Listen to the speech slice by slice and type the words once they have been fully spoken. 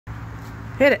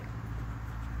Hit it.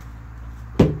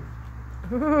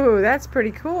 Ooh, that's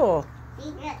pretty cool.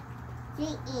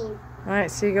 Alright,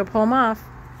 so you go pull them off.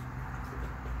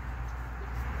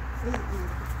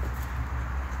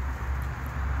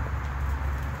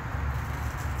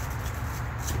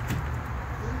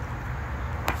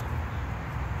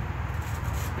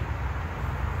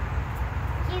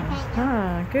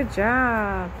 Ah, good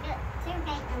job.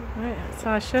 Alright,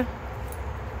 Sasha.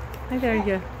 Hey, there you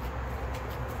go.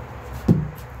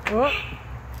 Oh.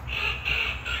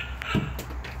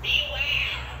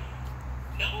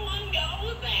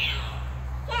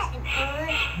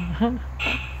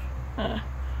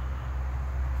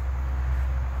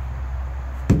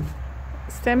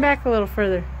 Stand back a little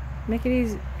further. Make it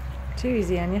easy. Too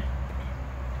easy on you.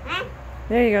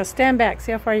 There you go. Stand back.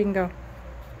 See how far you can go.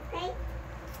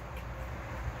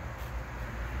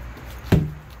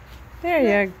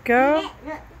 There you go.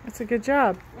 That's a good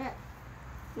job.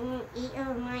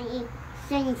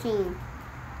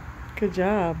 Good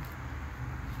job.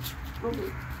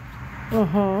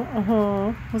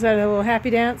 Was that a little happy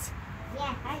dance?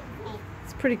 Yeah.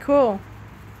 It's pretty cool.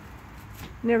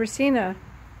 Never seen a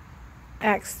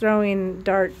axe throwing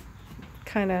dart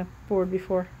kind of board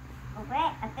before.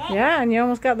 Yeah, and you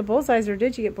almost got the bullseyes, or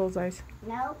did you get bullseyes?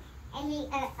 No, I need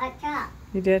a top.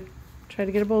 You did. Try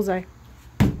to get a bullseye.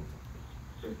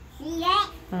 See that?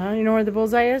 You know where the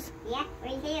bullseye is? Yeah,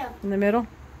 right here. In the middle.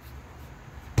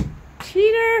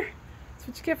 Cheater! That's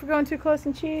what you get for going too close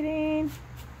and cheating.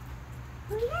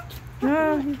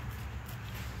 No.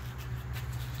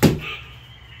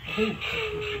 See?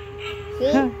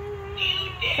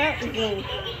 That again.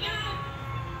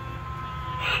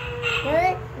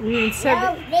 Good? You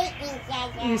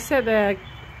set the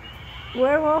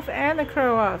werewolf and the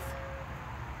crow off.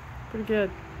 Pretty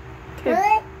good.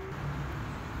 Good?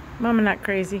 Mama not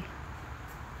crazy.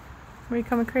 Where are you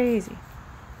coming crazy?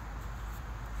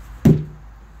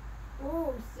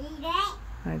 Ooh, see that?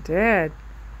 I did.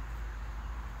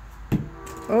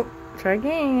 Oh, try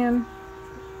again.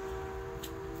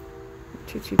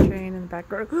 Choo-choo train in the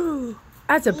back row.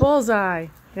 That's a bullseye.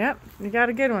 Yep, you got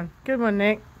a good one. Good one,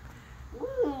 Nick.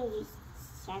 Ooh,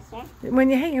 When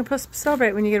you're supposed to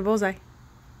celebrate when you get a bullseye.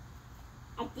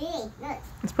 I did. Look.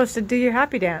 You're supposed to do your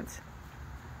happy dance.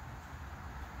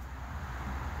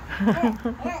 Look.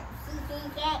 See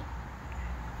that?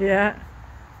 Yeah.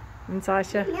 And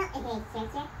Sasha. You're not ahead,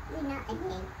 Sasha. You're not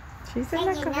ahead. She's Say in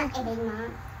you're the not car. ahead,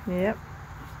 Mom. Yep.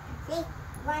 See?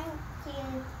 1, 2,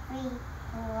 3,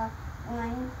 4.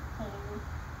 1,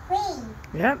 2,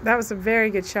 3. Yep, that was a very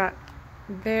good shot.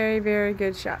 Very, very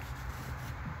good shot.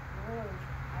 Ooh,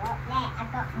 I got that. I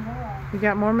got more. You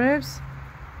got more moves?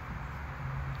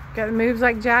 Got the moves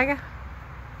like Jagga?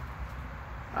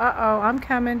 Uh-oh, I'm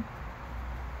coming.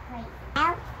 Wait.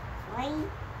 Out. Wait.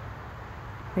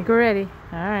 I think we're ready.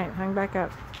 Alright, hang back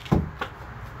up.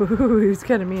 Ooh, he's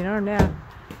got a mean arm now.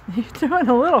 You're throwing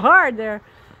a little hard there.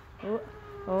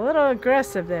 A little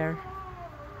aggressive there.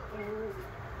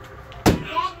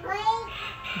 That way.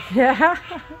 Yeah.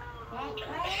 That way.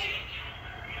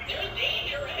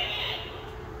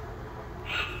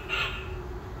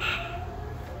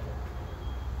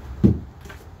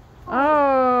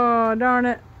 Oh, darn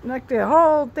it. Knocked the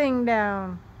whole thing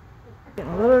down.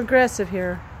 Getting a little aggressive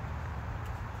here.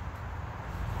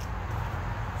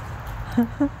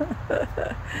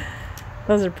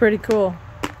 Those are pretty cool.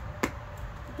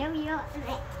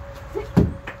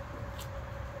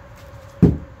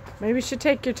 Maybe you should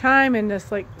take your time and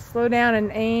just like slow down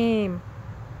and aim.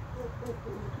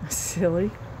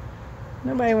 Silly.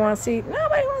 Nobody wants to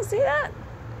see that.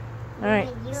 Alright.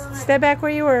 Step back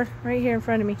where you were. Right here in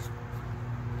front of me.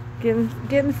 Get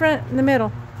in front, in the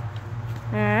middle.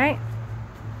 Alright.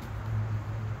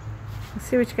 Let's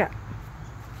see what you got.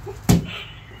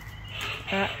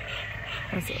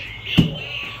 Let's see.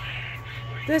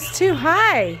 That's too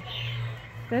high.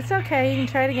 That's okay. You can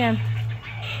try it again.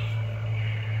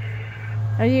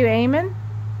 Are you aiming?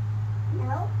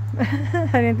 No. I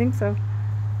didn't think so.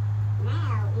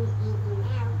 Now.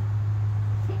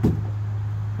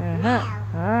 Uh-huh.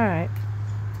 All right.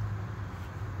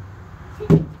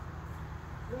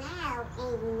 Now.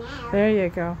 There you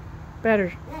go.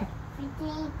 Better. Look,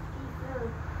 15,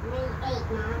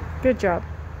 8, Mom. Good job.